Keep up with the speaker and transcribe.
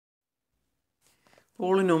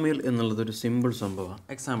Polynomial എന്നുള്ളതൊരു simple സംഭവമാണ്.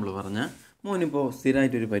 Example പറഞ്ഞാൽ മോനിപ്പോൾ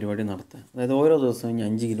സ്ഥിരമായിട്ടൊരു പരിപാടി നടത്തുക. അതായത് ഓരോ ദിവസവും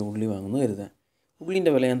ഞാൻ 5 കിലോ ഉള്ളി വാങ്ങുന്നു കരുതുക.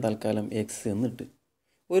 ഉള്ളിൻ്റെ വില ഞാൻ തൽക്കാലം എക്സ് എന്നിട്ട്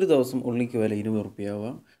ഒരു ദിവസം ഉള്ളിക്ക് വില 20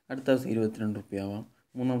 റുപ്യാവാം, അടുത്ത ദിവസം 22 റുപ്യാവാം,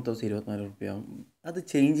 മൂന്നാമത്തെ ദിവസം 24 റുപ്യാവാം. അത്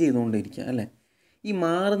ചേഞ്ച് ചെയ്തുകൊണ്ടിരിക്കുക അല്ലേ. ഈ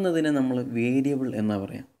മാറുന്നതിനെ നമ്മൾ വേരിയബിൾ എന്നാണ്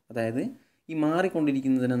പറയുക. അതായത് ഈ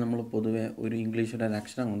മാറിക്കൊണ്ടിരിക്കുന്നതിനെ നമ്മൾ പൊതുവെ ഒരു ഇംഗ്ലീഷിലെ ഒരു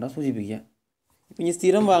അക്ഷരം കൊണ്ടാണ് സൂചിപ്പിക്കുക. ഇപ്പം ഈ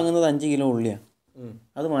സ്ഥിരം വാങ്ങുന്നത് 5 കിലോ ഉള്ളിയാണ്,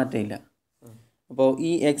 അത് മാറ്റമില്ല. അപ്പോൾ ഈ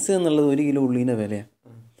എക്സ് എന്നുള്ളത് 1 കിലോ ഉള്ളീൻ്റെ വിലയാണ്.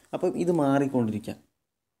 അപ്പം ഇത് മാറിക്കൊണ്ടിരിക്കുക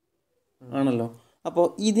ആണല്ലോ. അപ്പോൾ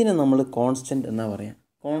ഇതിനെ നമ്മൾ കോൺസ്റ്റൻറ്റ് എന്നാ പറയുക.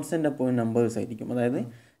 കോൺസ്റ്റൻ്റ് എപ്പോഴും നമ്പേഴ്സ് ആയിരിക്കും, അതായത്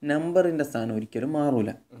നമ്പറിൻ്റെ സ്ഥാനം ഒരിക്കലും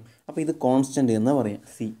മാറില്ല. അപ്പോൾ ഇത് കോൺസ്റ്റൻറ്റ് എന്നാ പറയുക.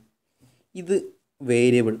 സി. ഇത്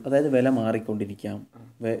വേരിയബിൾ, അതായത് വില മാറിക്കൊണ്ടിരിക്കാം,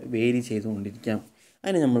 വേരി ചെയ്തുകൊണ്ടിരിക്കാം.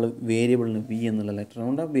 അതിന് നമ്മൾ വേരിയബിളിന് വി എന്നുള്ള ലെറ്റർ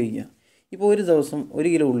കൊണ്ട് ഉപയോഗിക്കുക. ഇപ്പോൾ ഒരു ദിവസം 1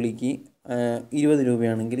 കിലോ ഉള്ളിക്ക് 20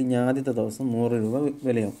 രൂപയാണെങ്കിൽ ഞാൻ ആദ്യത്തെ ദിവസം 100 രൂപ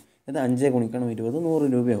വിലയാവും. അത് 5 ഗുണിക്കണം 20 100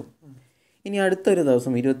 രൂപയാവും. ഇനി അടുത്തൊരു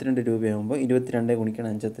ദിവസം 22 രൂപയാകുമ്പോൾ 22 ഗുണിക്കണം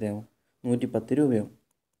 5 എത്രയാവും? 110 രൂപയാവും.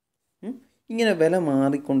 ഇങ്ങനെ വില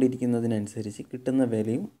മാറിക്കൊണ്ടിരിക്കുന്നതിനനുസരിച്ച് കിട്ടുന്ന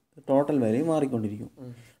വിലയും ടോട്ടൽ വിലയും മാറിക്കൊണ്ടിരിക്കും.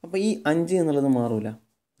 അപ്പോൾ ഈ 5 എന്നുള്ളത് മാറില്ല,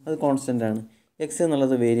 അത് കോൺസ്റ്റൻ്റ് ആണ്. എക്സ്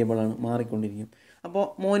എന്നുള്ളത് വേരിയബിളാണ്, മാറിക്കൊണ്ടിരിക്കും. അപ്പോൾ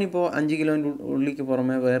മോനിപ്പോൾ 5 കിലോൻ്റെ ഉള്ളിക്ക്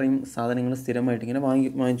പുറമെ വേറെയും സാധനങ്ങൾ സ്ഥിരമായിട്ട് ഇങ്ങനെ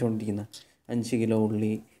വാങ്ങിച്ചുകൊണ്ടിരിക്കുന്ന 5 കിലോ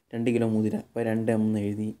ഉള്ളി, 2 കിലോ മുതിര, ഇപ്പോൾ 2 എന്ന്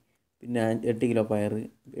എഴുതി, പിന്നെ 8 കിലോ പയർ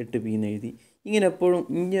 8 പി എന്ന് എഴുതി. ഇങ്ങനെ എപ്പോഴും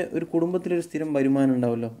ഇങ്ങനെ ഒരു കുടുംബത്തിലൊരു സ്ഥിരം വരുമാനം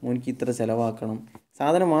ഉണ്ടാവുമല്ലോ. മോനിക്ക് ഇത്ര ചിലവാക്കണം,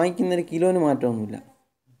 സാധനം വാങ്ങിക്കുന്നതിന് കിലോന് മാറ്റമൊന്നുമില്ല,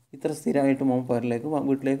 ഇത്ര സ്ഥിരമായിട്ട് മോൻ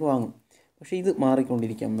വീട്ടിലേക്ക് വാങ്ങും. പക്ഷേ ഇത്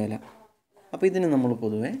മാറിക്കൊണ്ടിരിക്കാം വില. അപ്പോൾ ഇതിന് നമ്മൾ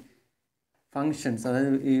പൊതുവെ ഫങ്ഷൻസ്,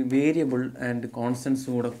 അതായത് ഈ വേരിയബിൾ ആൻഡ് കോൺസ്റ്റൻസ്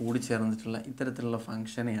കൂടി ചേർന്നിട്ടുള്ള ഇത്തരത്തിലുള്ള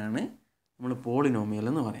ഫങ്ഷനെയാണ് നമ്മൾ പോളിനോമിയൽ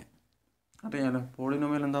എന്ന് പറയാം. അറിയാമല്ലോ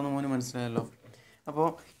പോളിനോമിയൽ എന്താണെന്ന് മോന് മനസ്സിലായല്ലോ. അപ്പോൾ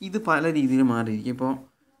ഇത് പല രീതിയിൽ മാറിയിരിക്കും. ഇപ്പോൾ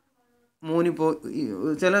മോനിപ്പോൾ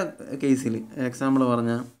ചില കേസിൽ എക്സാമ്പിൾ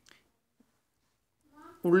പറഞ്ഞാൽ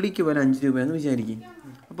ഉള്ളിക്ക് വില 5 രൂപയെന്ന് വിചാരിക്കും.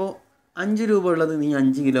 അപ്പോൾ 5 രൂപ ഉള്ളത് നീ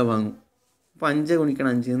 5 കിലോ വാങ്ങും. അപ്പോൾ 5 ഗുണിക്കണം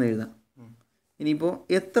 5 എന്ന് എഴുതാം. ഇനിയിപ്പോൾ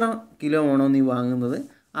എത്ര കിലോ ആണോ നീ വാങ്ങുന്നത്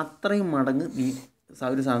അത്രയും മടങ്ങ് നീ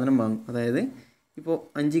ഒരു സാധനം വാങ്ങും. അതായത് ഇപ്പോൾ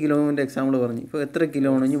 5 കിലോൻ്റെ എക്സാമ്പിൾ പറഞ്ഞു. ഇപ്പോൾ എത്ര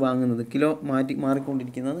കിലോ ആണോ ഇനി വാങ്ങുന്നത്, കിലോ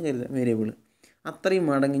മാറിക്കൊണ്ടിരിക്കുന്നതെന്ന് കരുതുക വേരിയബിൾ. അത്രയും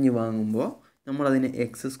മടങ്ങ് ഇനി വാങ്ങുമ്പോൾ നമ്മളതിനെ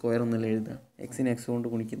എക്സ് സ്ക്വയർ എന്നല്ല എഴുതുക. എക്സിനെ എക്സ് കൊണ്ട്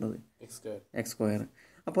ഗുണിക്കുന്നത് എക്സ് സ്ക്വയർ.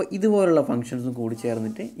 അപ്പോൾ ഇതുപോലുള്ള ഫംഗ്ഷൻസും കൂടി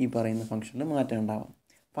ചേർന്നിട്ട് ഈ പറയുന്ന ഫംഗ്ഷനിൽ മാറ്റം ഉണ്ടാവാം.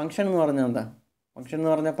 ഫംഗ്ഷൻ എന്ന് പറഞ്ഞാൽ എന്താ? ഫംഗ്ഷൻ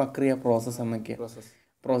എന്ന് പറഞ്ഞാൽ പ്രക്രിയ, പ്രോസസ്സ് എന്നൊക്കെ.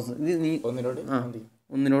 പ്രോസസ്സ് ഇത് നീ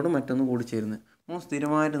ഒന്നിനോട് മറ്റൊന്ന് കൂടി ചേരുന്നത്. മോൻ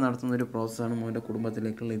സ്ഥിരമായിട്ട് നടത്തുന്ന ഒരു പ്രോസസ്സാണ് മോൻ്റെ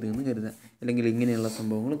കുടുംബത്തിലേക്കുള്ള ഇതെന്ന് കരുതുക, അല്ലെങ്കിൽ ഇങ്ങനെയുള്ള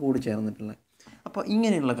സംഭവങ്ങൾ കൂടി ചേർന്നിട്ടുള്ള. അപ്പോൾ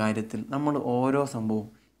ഇങ്ങനെയുള്ള കാര്യത്തിൽ നമ്മൾ ഓരോ സംഭവവും,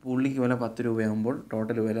 ഇപ്പോൾ ഉള്ളിക്ക് വില 10 രൂപയാകുമ്പോൾ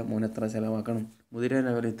ടോട്ടൽ വില മോൻ എത്ര ചിലവാക്കണം,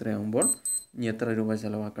 മുതിരയുടെ വില ഇത്രയാകുമ്പോൾ ഇനി എത്ര രൂപ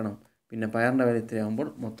ചിലവാക്കണം, പിന്നെ പയറിൻ്റെ വില ഇത്രയാകുമ്പോൾ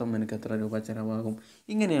മൊത്തം നിനക്ക് എത്ര രൂപ ചിലവാകും,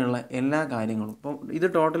 ഇങ്ങനെയുള്ള എല്ലാ കാര്യങ്ങളും. ഇപ്പോൾ ഇത്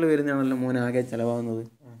ടോട്ടൽ വരുന്നതാണല്ലോ മോൻ ആകെ ചിലവാകുന്നത്.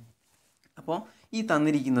 അപ്പോൾ ഈ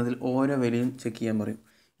തന്നിരിക്കുന്നതിൽ ഓരോ വിലയും ചെക്ക് ചെയ്യാൻ പറയും.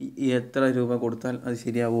 ഈ എത്ര രൂപ കൊടുത്താൽ അത്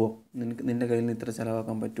ശരിയാവുമോ, നിൻ്റെ കയ്യിൽ നിന്ന് ഇത്ര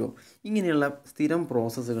ചിലവാക്കാൻ പറ്റുമോ, ഇങ്ങനെയുള്ള സ്ഥിരം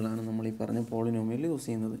പ്രോസസ്സുകളാണ് നമ്മൾ ഈ പറഞ്ഞ പോളിനോമിയൽ യൂസ്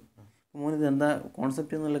ചെയ്യുന്നത്. മോനിത് എന്താ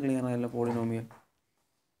കോൺസെപ്റ്റ് എന്നുള്ള ക്ലിയർ ആയല്ലോ.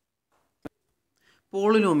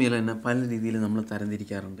 പോളിനോമിയൽ തന്നെ പല രീതിയിൽ നമ്മൾ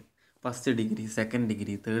തരംതിരിക്കാറുണ്ട്. First degree, second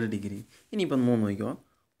degree, third degree. ഇനിയിപ്പം നോക്കിക്കോ,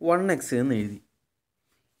 1x എന്ന് എഴുതി.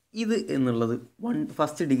 ഇത് എന്നുള്ളത്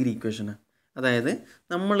ഫസ്റ്റ് ഡിഗ്രി ഇക്വേഷനാണ്. അതായത്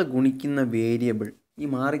നമ്മൾ ഗുണിക്കുന്ന വേരിയബിൾ, ഈ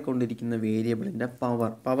മാറിക്കൊണ്ടിരിക്കുന്ന വേരിയബിളിൻ്റെ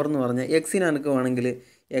പവർ എന്ന് പറഞ്ഞാൽ എക്സിന് എനിക്ക് വേണമെങ്കിൽ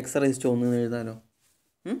x⁻1 എന്ന് എഴുതാലോ,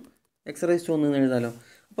 x⁻1 എന്ന് എഴുതാലോ.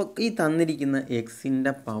 അപ്പോൾ ഈ തന്നിരിക്കുന്ന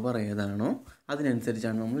എക്സിൻ്റെ പവർ ഏതാണോ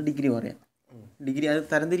അതിനനുസരിച്ചാണ് നമ്മൾ ഡിഗ്രി പറയാം. ഡിഗ്രി അത്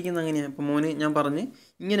തരംതിരിക്കുന്നത് അങ്ങനെയാണ്. ഇപ്പോൾ മോന് ഞാൻ പറഞ്ഞ്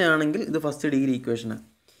ഇങ്ങനെയാണെങ്കിൽ ഇത് ഫസ്റ്റ് ഡിഗ്രി ഇക്വേഷനാണ്.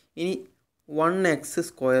 ഇനി 1x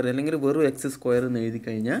സ്ക്വയർ അല്ലെങ്കിൽ വെറും x സ്ക്വയർ എന്ന് എഴുതി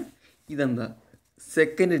കഴിഞ്ഞാൽ ഇതെന്താ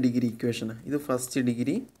സെക്കൻഡ് ഡിഗ്രി ഇക്വേഷനാണ്. ഇത് ഫസ്റ്റ്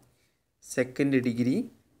ഡിഗ്രി, സെക്കൻഡ്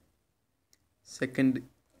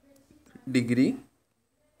ഡിഗ്രി,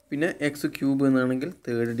 പിന്നെ x³ എന്നാണെങ്കിൽ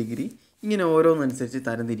തേർഡ് ഡിഗ്രി. ഇങ്ങനെ ഓരോന്നനുസരിച്ച്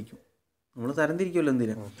തരംതിരിക്കും. നമ്മൾ തരംതിരിക്കുമല്ലോ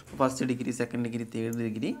എന്തിനാണ്, first degree, second degree, third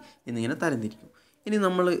degree എന്നിങ്ങനെ തരംതിരിക്കും. ഇനി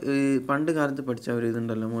നമ്മൾ പണ്ട് കാലത്ത് പഠിച്ച ഒരു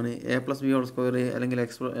ഇതുണ്ടല്ലോ മോന്, a+b² അല്ലെങ്കിൽ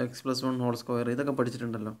x+1² ഇതൊക്കെ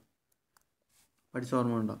പഠിച്ചിട്ടുണ്ടല്ലോ. പഠിച്ച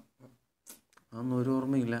ഓർമ്മ ഉണ്ടോ? അതൊന്നും ഒരു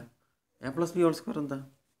ഓർമ്മയില്ല. a+b² എന്താ?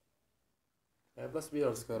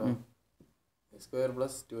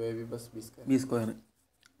 b².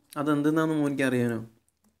 അതെന്തെന്നാന്ന് മോനിക്ക് അറിയാനോ?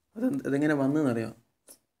 അതെങ്ങനെ വന്നെന്നറിയാം?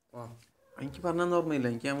 എനിക്ക് പറഞ്ഞതെന്ന് ഓർമ്മയില്ല.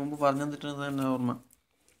 എനിക്ക് ആ മുമ്പ് പറഞ്ഞു തന്നിട്ട് തന്നെ ഓർമ്മ.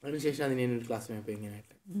 അതിനുശേഷം അതിന് ഞാനൊരു ക്ലാസ് പോയപ്പോൾ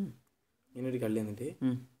ഇങ്ങനെയായിട്ട് ഇങ്ങനൊരു കള്ളി വന്നിട്ട്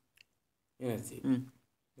ഇങ്ങനെ വരച്ച്,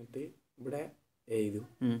 എന്നിട്ട് ഇവിടെ എ ചെയ്തു,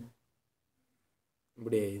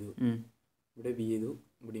 ഇവിടെ എ ചെയ്തു, ഇവിടെ ബി ചെയ്തു,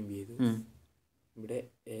 ഇവിടെയും ബി ചെയ്തു, ഇവിടെ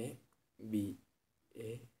എ ബി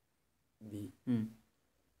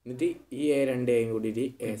എന്നിട്ട് ഈ A2 A കൂടിയിട്ട്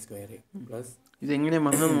A² പ്ലസ് ഇതെങ്ങനെയാണ്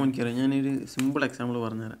വന്നതെന്ന് മോനിക്കറിയാം. ഞാനൊരു സിമ്പിൾ എക്സാമ്പിൾ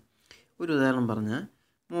പറഞ്ഞുതരാം. ഒരു ഉദാഹരണം പറഞ്ഞാൽ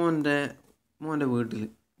മോൻ്റെ വീട്ടിൽ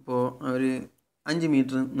ഇപ്പോൾ ഒരു 5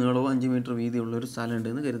 മീറ്റർ നീളവും 5 മീറ്റർ വീതിയുള്ള ഒരു സ്ഥലം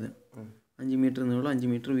ഉണ്ടെന്ന് കരുതാം. 5 മീറ്റർ നീളവും 5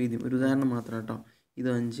 മീറ്റർ വീതിയും, ഒരു ഉദാഹരണം മാത്രം കേട്ടോ. ഇത്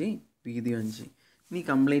 5, വീതി 5. ഇനി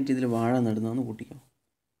കംപ്ലീറ്റ് ഇതിൽ വാഴ നടുന്നതെന്ന് കൂട്ടിക്കോ.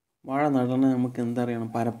 വാഴ നടണ നമുക്ക് എന്താ അറിയണം?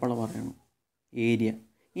 പരപ്പളവ് അറിയണം, ഏരിയ.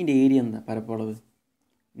 ഇതിൻ്റെ ഏരിയ എന്താ? പരപ്പളവ്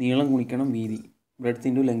നീളം ഗുണിക്കണം വീതി, ബ്രെഡ്ത്ത്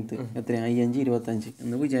ഇൻറ്റു ലെങ്ത്ത്. എത്രയാണ്? 5 25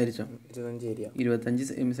 എന്ന് വിചാരിച്ചോ.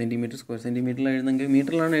 25 centimetre square. സെൻറ്റിമീറ്ററിൽ എഴുതുന്നെങ്കിൽ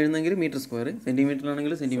മീറ്ററിലാണ് എഴുതുന്നെങ്കിൽ metre square,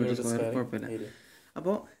 സെൻറ്റിമീറ്ററിലാണെങ്കിൽ centimetre square, കുഴപ്പമില്ല.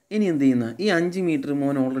 അപ്പോൾ ഇനി എന്ത് ചെയ്യുന്ന? ഈ 5 മീറ്റർ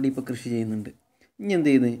മോൻ ഓൾറെഡി ഇപ്പോൾ കൃഷി ചെയ്യുന്നുണ്ട്. ഇനി എന്ത്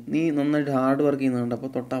ചെയ്ത്? നീ നന്നായിട്ട് ഹാർഡ് വർക്ക് ചെയ്യുന്നുണ്ട്. അപ്പോൾ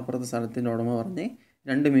തൊട്ടപ്പുറത്തെ സ്ഥലത്തിൻ്റെ ഉടമ പറഞ്ഞ്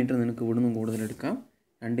 2 മീറ്റർ നിനക്ക് ഇവിടുന്നും കൂടുതലെടുക്കാം,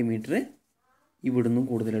 2 മീറ്റർ ഇവിടുന്നും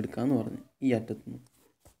കൂടുതലെടുക്കാമെന്ന് പറഞ്ഞു ഈ അറ്റത്തുനിന്ന്.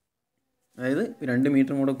 അതായത് 2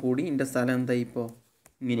 മീറ്ററും കൂടെ കൂടി എൻ്റെ സ്ഥലം എന്തായി ഇപ്പോൾ?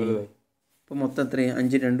 ഇങ്ങനെ. ഇപ്പോൾ മൊത്തം എത്രയാണ്?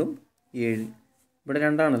 5 2 7. ഇവിടെ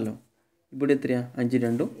 2ആണല്ലോ, ഇവിടെ എത്രയാണ്? 5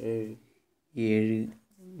 2 7.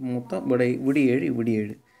 മൊത്തം ഇവിടെ 7 ഇവിടെ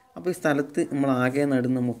 7. അപ്പോൾ ഈ സ്ഥലത്ത് നമ്മൾ ആകെ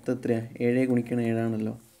നടുന്ന മൊത്തം എത്രയാണ്? 7 ഗുണിക്കണം 7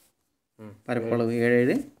 ആണല്ലോ പരപ്പളവ്.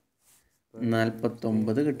 7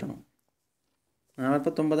 49 കിട്ടണം.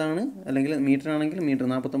 49 അല്ലെങ്കിൽ മീറ്റർ ആണെങ്കിൽ മീറ്റർ,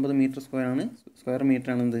 49 മീറ്റർ സ്ക്വയർ ആണ്, സ്ക്വയർ മീറ്റർ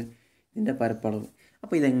ആണ് എന്ത്? ഇതിൻ്റെ പരപ്പളവ്.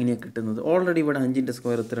 അപ്പോൾ ഇതെങ്ങനെയാണ് കിട്ടുന്നത്? ഓൾറെഡി ഇവിടെ 5ൻ്റെ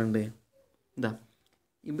സ്ക്വയർ എത്ര ഉണ്ട്? ഇതാ,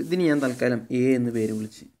 ഇതിന് ഞാൻ തൽക്കാലം A എന്ന് പേര്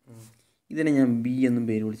വിളിച്ച്, ഇതിനെ ഞാൻ B എന്നും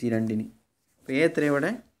പേര് വിളിച്ച്, ഈ രണ്ടിന്. അപ്പോൾ A എത്ര?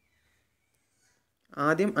 ഇവിടെ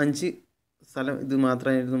ആദ്യം 5 സ്ഥലം ഇത്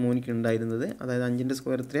മാത്രമായിരുന്നു മോനിക്ക് ഉണ്ടായിരുന്നത്. അതായത് 5ൻ്റെ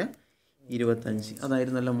സ്ക്വയർ എത്രയാണ്? 25.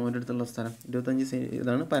 അതായിരുന്നല്ലോ മോൻ്റെ അടുത്തുള്ള സ്ഥലം. 25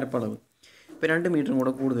 ഇതാണ് പരപ്പളവ്. ഇപ്പോൾ 2 മീറ്ററും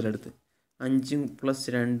കൂടെ കൂടുതലെടുത്ത് 5 +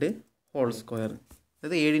 2 ഹോൾ സ്ക്വയർ,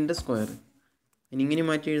 അതായത് 7ൻ്റെ സ്ക്വയർ. ഇനി ഇങ്ങനെ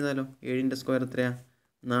മാറ്റി എഴുതാലോ. 7ൻ്റെ സ്ക്വയർ എത്രയാണ്?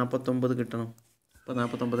 49 കിട്ടണം. അപ്പോൾ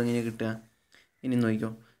 49 എങ്ങനെയാണ് കിട്ടുക? ഇനി നോക്കിക്കോ.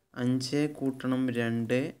 5 കൂട്ടണം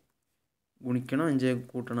 2 ഗുണിക്കണം 5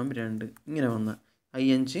 കൂട്ടണം 2 ഇങ്ങനെ വന്നാൽ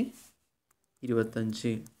 5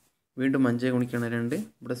 25. വീണ്ടും 5 ഗുണിക്കണം 2,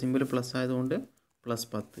 ഇവിടെ സിമ്പിൾ പ്ലസ് ആയതുകൊണ്ട്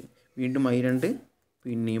 +10. വീണ്ടും I2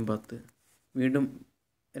 പിന്നെയും 10. വീണ്ടും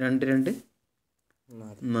 2 2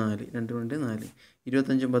 4, 2 2 4.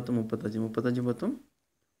 25 10 35, 35 10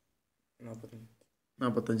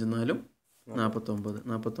 45, 4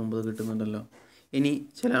 49 കിട്ടുന്നുണ്ടല്ലോ. ഇനി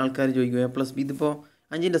ചില ആൾക്കാർ ചോദിക്കും A+B. ഇതിപ്പോൾ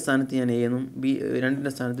 5ൻ്റെ സ്ഥാനത്ത് ഞാൻ A എന്നും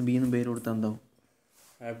 2ൻ്റെ സ്ഥാനത്ത് B എന്നും പേര് കൊടുത്താൽ എന്താവും?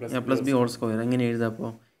 A+B whole square. എങ്ങനെ എഴുതാം? അപ്പോൾ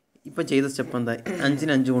ഇപ്പം ചെയ്ത സ്റ്റെപ്പ് എന്താ?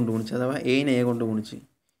 5നെ 5 കൊണ്ട് ഗുണിച്ച്, അഥവാ A കൊണ്ട് ഗുണിച്ച്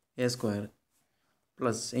A²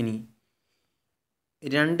 പ്ലസ് ഇനി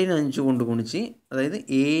 2നെ 5 കൊണ്ട് ഗുണിച്ച്, അതായത്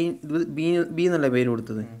B എന്നല്ല പേര്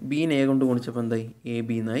കൊടുത്തത്, Bനെ A കൊണ്ട് ഗുണിച്ചപ്പോൾ എന്തായി? AB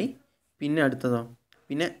എന്നായി. പിന്നെ അടുത്തതോ?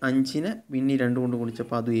 പിന്നെ 5നെ പിന്നെ 2 കൊണ്ട്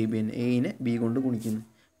ഗുണിച്ചപ്പോൾ അതും AB തന്നെ. Aനെ B കൊണ്ട് ഗുണിക്കുന്നു.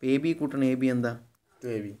 അപ്പോൾ AB കൂട്ടണം AB എന്താ?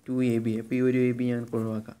 2AB. അപ്പോൾ ഈ ഒരു AB ഞാൻ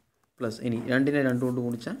ഒഴിവാക്കാം. പ്ലസ് ഇനി 2നെ 2 കൊണ്ട്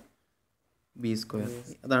ഗുണിച്ചാൽ B².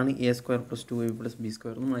 അതാണ് A² + 2AB + B²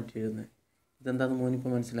 എന്ന് മാറ്റി എഴുതുന്നത്. ഇതെന്താണെന്ന്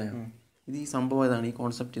മോനിപ്പോൾ മനസ്സിലായോ? ഇത് ഈ സംഭവം ഇതാണ്, ഈ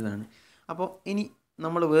കോൺസെപ്റ്റ് ഇതാണ്. അപ്പോൾ ഇനി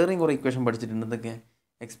നമ്മൾ വേറെയും കുറേ ഇക്വേഷൻ പഠിച്ചിട്ടുണ്ട്. എന്തൊക്കെ?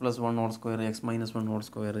 x + 1 whole square, x - 1 whole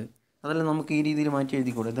square. അതെല്ലാം നമുക്ക് ഈ രീതിയിൽ മാറ്റി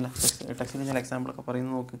എഴുതിക്കൂടെ? ഇതല്ല ടെക്സ്റ്റിൽ ചില എക്സാമ്പിളൊക്കെ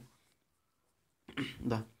പറയുന്നത് നോക്ക്.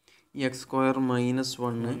 എന്താ? ഈ x² -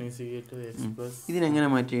 1 ഇതിനെങ്ങനെ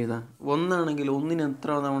മാറ്റി എഴുതാം? 1 ആണെങ്കിൽ 1ന് എത്ര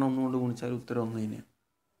തവണ 1 കൊണ്ട് ഗുണിച്ചാൽ ഉത്തരം 1 തന്നെ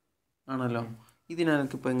ആണല്ലോ.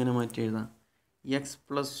 ഇതിനൊക്കെ എങ്ങനെ മാറ്റി എഴുതാം? x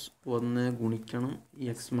 + 1 ഗുണിക്കണം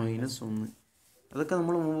x - 1. അതൊക്കെ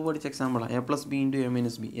നമ്മൾ മുമ്പ് പഠിച്ച എക്സാമ്പിളാണ്. A + B × A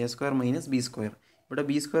 - B, A² - B². ഇവിടെ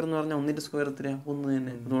B² എന്ന് പറഞ്ഞാൽ 1ൻ്റെ സ്ക്വയർ എത്രയാണ്? 1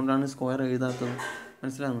 തന്നെ. അതുകൊണ്ടാണ് സ്ക്വയർ എഴുതാത്തത്.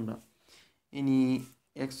 മനസ്സിലാകുന്നുണ്ടോ? ഇനി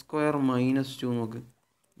x² - 2 നോക്ക്.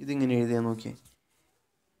 ഇതിങ്ങനെ എഴുതിയാൽ നോക്കിയേ.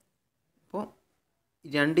 അപ്പോൾ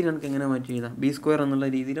 2 നമുക്ക് എങ്ങനെ മാറ്റി എഴുതാം? B² എന്നുള്ള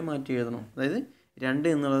രീതിയിൽ മാറ്റി എഴുതണം. അതായത് 2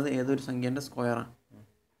 എന്നുള്ളത് ഏതൊരു സംഖ്യേൻ്റെ സ്ക്വയറാണ്.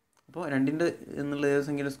 അപ്പോൾ 2ൻ്റെ എന്നുള്ള ഏത്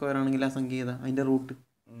സംഖ്യയുടെ സ്ക്വയർ ആണെങ്കിൽ ആ സംഖ്യ ഏതാ? അതിൻ്റെ റൂട്ട്.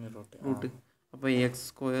 അപ്പോൾ x²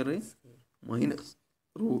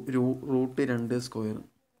 - √2²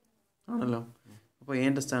 ആണല്ലോ. അപ്പോൾ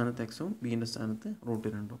Aൻ്റെ സ്ഥാനത്ത് എക്സും Bൻ്റെ സ്ഥാനത്ത്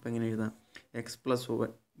 √2. അപ്പോൾ എങ്ങനെ എഴുതാം? A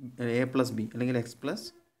 + B അല്ലെങ്കിൽ x +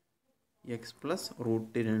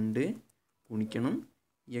 √2 ഗുണിക്കണം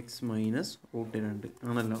x - √2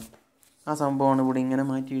 ആണല്ലോ. ആ സംഭവമാണ് ഇവിടെ ഇങ്ങനെ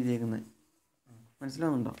മാറ്റി എഴുതിയേക്കുന്നത്.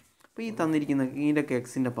 മനസ്സിലാവുന്നുണ്ടോ? അപ്പോൾ ഈ തന്നിരിക്കുന്ന ഇതിൻ്റെയൊക്കെ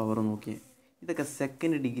എക്സിൻ്റെ പവർ നോക്കിയേ. ഇതൊക്കെ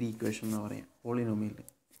സെക്കൻഡ് ഡിഗ്രി ഇക്വേഷൻ എന്നാണ് പറയുക പോളിനോമിയൽ.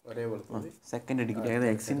 സെക്കൻഡ് ഡിഗ്രി, അതായത്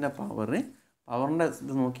എക്സിൻ്റെ പവറിൻ്റെ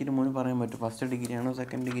ഇത് നോക്കിയിട്ട് മോന് പറയാൻ പറ്റും ഫസ്റ്റ് ഡിഗ്രി ആണോ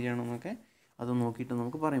സെക്കൻഡ് ഡിഗ്രി ആണോ എന്നൊക്കെ. അത് നോക്കിയിട്ട്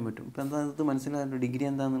നമുക്ക് പറയാൻ പറ്റും. ഇപ്പോൾ എന്താ ഇത് മനസ്സിലായല്ലോ ഡിഗ്രി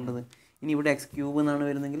എന്താണെന്നുള്ളത്. ഇനി ഇവിടെ x³ എന്നാണ്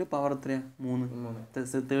വരുന്നെങ്കിൽ പവർ എത്രയാണ്?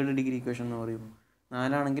 3. തേർഡ് ഡിഗ്രി ഇക്വേഷൻ എന്ന് പറയും.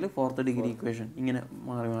 4 ആണെങ്കിൽ ഫോർത്ത് ഡിഗ്രി ഇക്വേഷൻ. ഇങ്ങനെ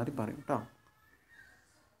മാറി മാറി പറയും കേട്ടോ.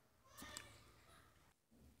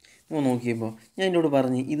 നോക്കിയപ്പോൾ ഞാൻ എന്നോട്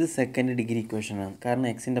പറഞ്ഞ് ഇത് സെക്കൻഡ് ഡിഗ്രി ഇക്വേഷനാണ്. കാരണം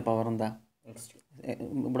എക്സിൻ്റെ പവർ എന്താ?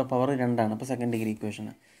 ഇവിടെ പവർ 2 ആണ്, അപ്പോൾ സെക്കൻഡ് ഡിഗ്രി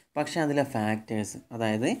ഇക്വേഷനാണ്. പക്ഷേ അതിലെ ഫാക്ടേഴ്സ്,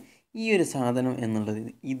 അതായത് ഈ ഒരു സാധനം എന്നുള്ളത്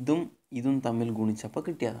ഇതും തമ്മിൽ ഗുണിച്ചപ്പോൾ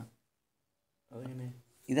കിട്ടിയതാണ്. അതെങ്ങനെ?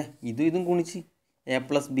 ഇതും ഗുണിച്ച് a +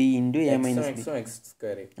 b × a - b.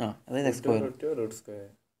 അതായത് x സ്ക്വയർ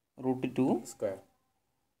 √2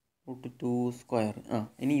 സ്ക്വയർ.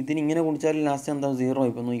 ഇനി ഇതിനിങ്ങനെ ഗുണിച്ചാൽ ലാസ്റ്റ് എന്താ 0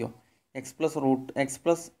 ഇപ്പോൾ നോക്കിയോ. x പ്ലസ്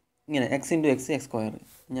ഇങ്ങനെ x × x സ്ക്വയർ.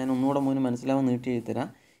 ഞാൻ ഒന്നുകൂടെ മോന് മനസ്സിലാവാൻ നീട്ടി എഴുതിത്തരാം.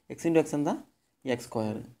 x × x എന്താ x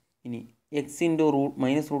സ്ക്വയർ. ഇനി x ×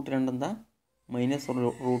 -√2 എന്താ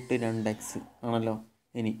 -√2x ആണല്ലോ.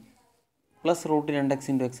 ഇനി +√2x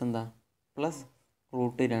 × x എന്താ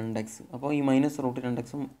 +√2x. അപ്പോൾ ഈ -√2x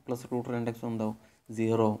 +√2x എന്താവും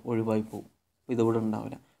 0 ഒഴിവായി പോകും. അപ്പോൾ ഇതിവിടെ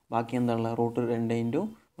ഉണ്ടാവില്ല. ബാക്കി എന്താ ഉള്ളത് √2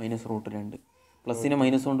 × -√2. പ്ലസിനെ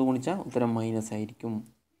മൈനസ് കൊണ്ട് ഗുണിച്ചാൽ ഉത്തരം മൈനസ് ആയിരിക്കും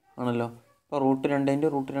ആണല്ലോ. അപ്പോൾ √2 ×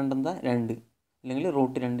 √2 എന്താ 2, അല്ലെങ്കിൽ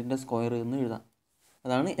 √2ൻ്റെ സ്ക്വയർ എന്ന് എഴുതാം.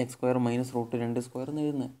 അതാണ് x സ്ക്വയർ -√2 സ്ക്വയർ എന്ന്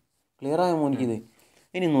എഴുതുന്നത്. ക്ലിയർ ആയോ മോനിക്കിത്?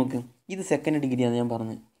 ഇനി നോക്ക്, ഇത് സെക്കൻഡ് ഡിഗ്രിയാണ് ഞാൻ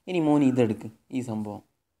പറഞ്ഞത്. ഇനി മോനി ഇതെടുക്ക്, ഈ സംഭവം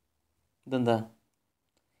ഇതെന്താ,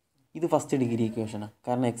 ഇത് ഫസ്റ്റ് ഡിഗ്രി ഇക്വേഷനാണ്.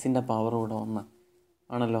 കാരണം എക്സിൻ്റെ പവർ ഇവിടെ 1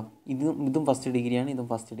 ആണല്ലോ. ഇതും ഫസ്റ്റ് ഡിഗ്രിയാണ്, ഇതും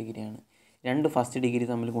ഫസ്റ്റ് ഡിഗ്രിയാണ്. 2 ഫസ്റ്റ് ഡിഗ്രി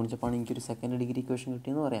തമ്മിൽ ഗുണിച്ചപ്പോൾ എനിക്കൊരു സെക്കൻഡ് ഡിഗ്രി ഇക്വേഷൻ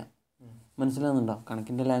കിട്ടിയെന്ന് പറയാം. മനസ്സിലാകുന്നുണ്ടോ?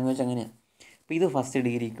 കണക്കിൻ്റെ ലാംഗ്വേജ് അങ്ങനെയാണ്. അപ്പോൾ ഇത് ഫസ്റ്റ്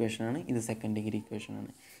ഡിഗ്രി ഇക്വേഷനാണ്, ഇത് സെക്കൻഡ് ഡിഗ്രി ഇക്വേഷനാണ്.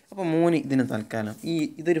 അപ്പോൾ മോന് ഇതിന് തൽക്കാലം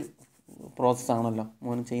ഇതൊരു പ്രോസസ്സാണല്ലോ,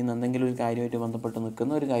 മോന് ചെയ്യുന്ന എന്തെങ്കിലും ഒരു കാര്യമായിട്ട് ബന്ധപ്പെട്ട്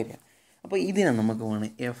നിൽക്കുന്ന ഒരു കാര്യമാണ്. അപ്പോൾ ഇതിനെ നമുക്ക് വേണം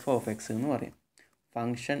f(x) എന്ന് പറയാം.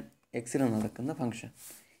 ഫംഗ്ഷൻ എക്സിൽ നടക്കുന്ന ഫംഗ്ഷൻ.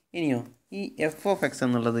 ഇനിയോ ഈ f(x)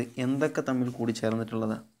 എന്നുള്ളത് എന്തൊക്കെ തമ്മിൽ കൂടി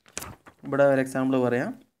ചേർന്നിട്ടുള്ളതാണ്? ഇവിടെ ഒരു എക്സാമ്പിൾ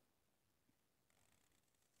പറയാം.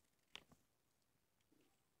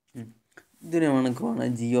 ഇതിനെ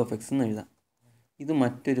വേണമെങ്കിൽ g(x) എന്ന് എഴുതാം. ഇത്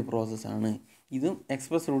മറ്റൊരു പ്രോസസ്സാണ്. ഇതും x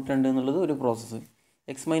 + √2 എന്നുള്ളത് ഒരു പ്രോസസ്സ്,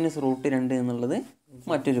 x - √2 എന്നുള്ളത്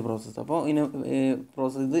മറ്റൊരു പ്രോസസ്സ്. അപ്പോൾ ഇതിന്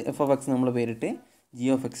പ്രോസസ്സ് ഇത് f(x) നമ്മൾ പേരിട്ട്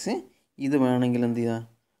g(x), ഇത് വേണമെങ്കിൽ എന്ത്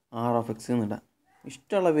ചെയ്യുക r(x) എന്നിടാം.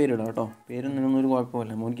 ഇഷ്ടമുള്ള പേരിടാം കേട്ടോ, പേരൊന്നും ഒരു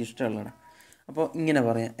കുഴപ്പമില്ല, മോനിക്ക് ഇഷ്ടമുള്ളതാണ്. അപ്പോൾ ഇങ്ങനെ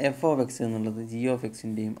പറയാം, f(x) എന്നുള്ളത്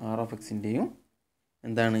g(x)ൻ്റെയും r(x)ൻ്റെയും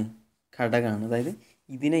എന്താണ് ഘടകമാണ്. അതായത്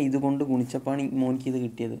ഇതിനെ ഇതുകൊണ്ട് ഗുണിച്ചപ്പോഴാണ് മോനിക്ക് ഇത്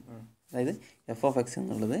കിട്ടിയത്. അതായത് f(x)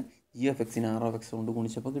 എന്നുള്ളത് g(x)നെ r(x) കൊണ്ട്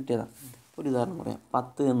ഗുണിച്ചപ്പോൾ കിട്ടിയതാണ്. ഒരു ഉദാഹരണം പറയാം,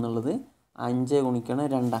 10 എന്നുള്ളത് 5 ×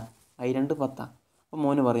 2 2 10. അപ്പോൾ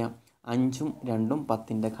മോന് പറയാം 5ഉം 2ഉം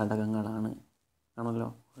 10ൻ്റെ ഘടകങ്ങളാണ് ആണല്ലോ.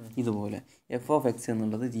 ഇതുപോലെ f(x)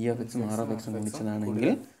 എന്നുള്ളത് g(x)ഉം r(x)ഉം ഗുണിച്ചതാണെങ്കിൽ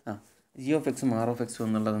g(x)ഉം r(x)ഉം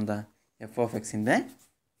എന്നുള്ളത് എന്താ f(x)ൻ്റെ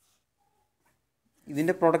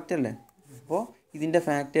ഇതിൻ്റെ പ്രൊഡക്റ്റ് അല്ലേ. അപ്പോൾ ഇതിൻ്റെ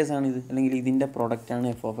ഫാക്ടേഴ്സാണ് ഇത്, അല്ലെങ്കിൽ ഇതിൻ്റെ പ്രൊഡക്റ്റാണ്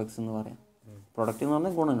f(x) എന്ന് പറയാം. പ്രൊഡക്റ്റ് എന്ന്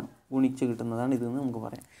പറഞ്ഞാൽ ഗുണനം, ഗുണിച്ച് കിട്ടുന്നതാണ് ഇതെന്ന് നമുക്ക്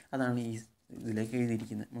പറയാം. അതാണ് ഈ ഇതിലേക്ക്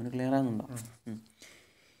എഴുതിയിരിക്കുന്നത്. മോന് clear ആകുന്നുണ്ടോ?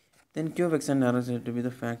 then q(x) and r(x) to be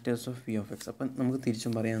the factors of p(x). അപ്പം നമുക്ക്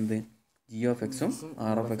തിരിച്ചും പറയാം, g(x)ഉം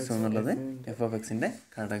r(x)ഉം എന്നുള്ളത് f(x)ൻ്റെ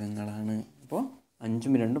ഘടകങ്ങളാണ്. അപ്പോൾ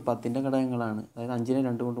 5ഉം 2ഉം 10ൻ്റെ ഘടകങ്ങളാണ്. അതായത് 5നെ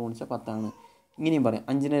 2 കൊണ്ട് ഗുണിച്ചാൽ 10 ആണ്. ഇങ്ങനെയും പറയാം,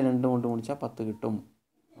 5നെ 2 കൊണ്ട് ഗുണിച്ചാൽ 10 കിട്ടും.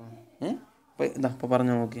 അപ്പോൾ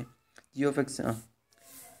പറഞ്ഞാൽ നോക്കി, g(x)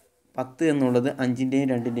 10 എന്നുള്ളത് 5ൻ്റെയും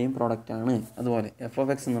 2ൻ്റെയും പ്രോഡക്റ്റാണ്. അതുപോലെ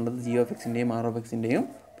f(x) എന്നുള്ളത് g(x)ൻ്റെയും r(x)ൻ്റെയും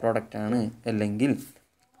പ്രോഡക്റ്റാണ്. അല്ലെങ്കിൽ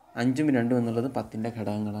 5ഉം 2ഉം എന്നുള്ളത് 10ൻ്റെ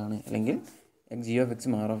ഘടകങ്ങളാണ്. അല്ലെങ്കിൽ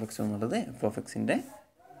g(x)ഉം r(x)ഉം എന്നുള്ളത് f(x)ൻ്റെ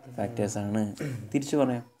ഫാക്ടേഴ്സാണ്. തിരിച്ചു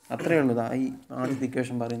പറയാം, അത്രയേ ഉള്ളൂ. ഈ ആദ്യത്തെ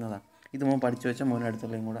ഇക്വേഷൻ പറയുന്നതാണ്. ഇത് മോൻ പഠിച്ചു വെച്ചാൽ മോനെ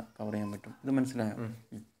അടുത്തുള്ളതും കൂടെ കവർ ചെയ്യാൻ പറ്റും. ഇത് മനസ്സിലായോ?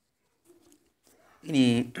 ഇനി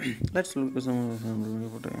ലെറ്റ്സ് ലുക്ക്